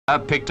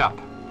picked up.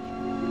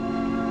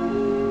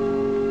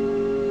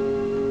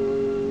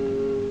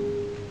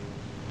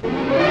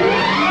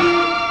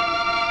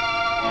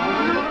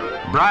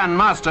 Brian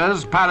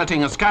Masters,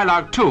 piloting a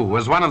Skylark II,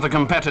 was one of the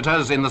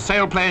competitors in the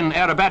sailplane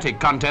aerobatic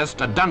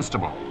contest at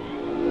Dunstable.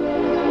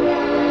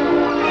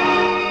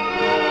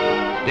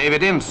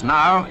 David Ince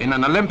now in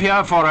an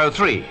Olympia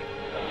 403.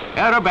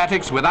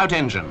 Aerobatics without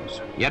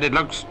engines, yet it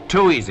looks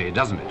too easy,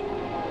 doesn't it?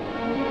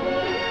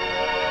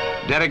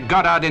 Derek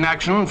Goddard in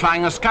action,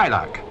 flying a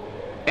Skylark.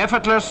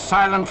 Effortless,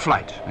 silent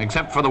flight,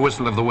 except for the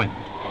whistle of the wind.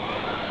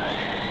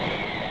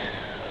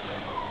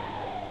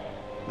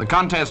 The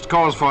contest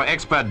calls for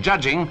expert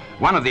judging,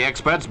 one of the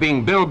experts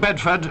being Bill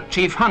Bedford,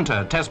 Chief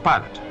Hunter, test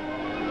pilot.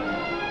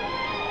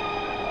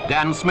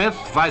 Dan Smith,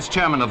 Vice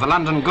Chairman of the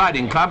London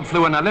Gliding Club,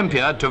 flew an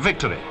Olympia to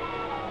victory.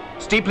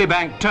 Steeply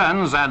banked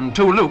turns and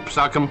 2 loops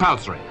are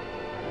compulsory.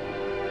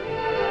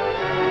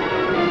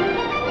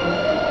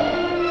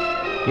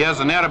 Here's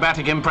an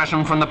aerobatic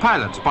impression from the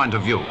pilot's point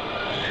of view.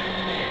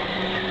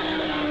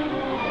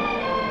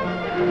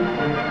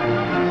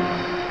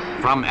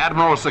 From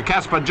Admiral Sir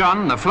Casper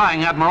John, the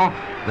Flying Admiral,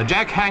 the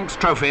Jack Hanks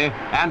Trophy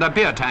and a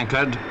beer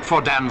tankard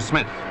for Dan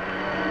Smith.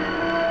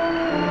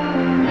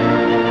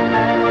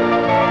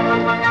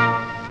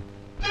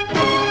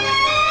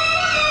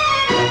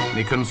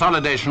 The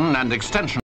consolidation and extension